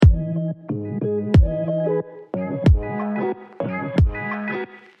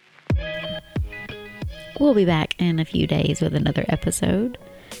we'll be back in a few days with another episode.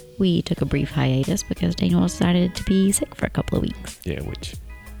 We took a brief hiatus because Daniel decided to be sick for a couple of weeks. Yeah, which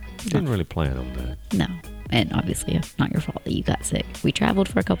didn't really plan on that. No. And obviously, it's not your fault that you got sick. We traveled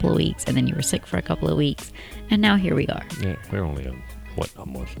for a couple of weeks, and then you were sick for a couple of weeks, and now here we are. Yeah, we're only a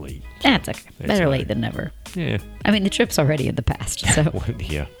month late. That's okay. Better late than never. Yeah. I mean, the trip's already in the past, so.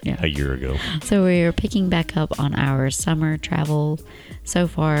 yeah, a year ago. So we're picking back up on our summer travel. So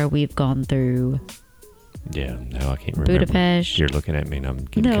far, we've gone through... Yeah, no, I can't remember. Budapest. You're looking at me and I'm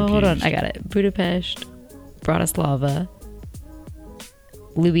getting No, confused. hold on. I got it. Budapest, Bratislava,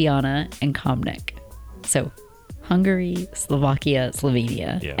 Ljubljana, and Komnik. So, Hungary, Slovakia,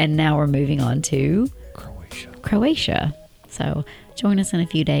 Slovenia. Yeah. And now we're moving on to... Croatia. So, join us in a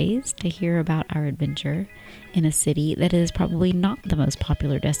few days to hear about our adventure in a city that is probably not the most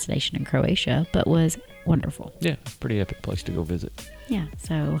popular destination in Croatia, but was wonderful. Yeah, pretty epic place to go visit. Yeah,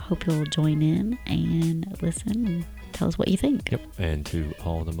 so hope you'll join in and listen and tell us what you think. Yep, and to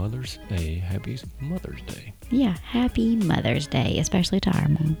all the mothers, a happy Mother's Day. Yeah, happy Mother's Day, especially to our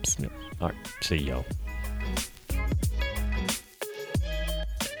moms. Yep. All right, see y'all.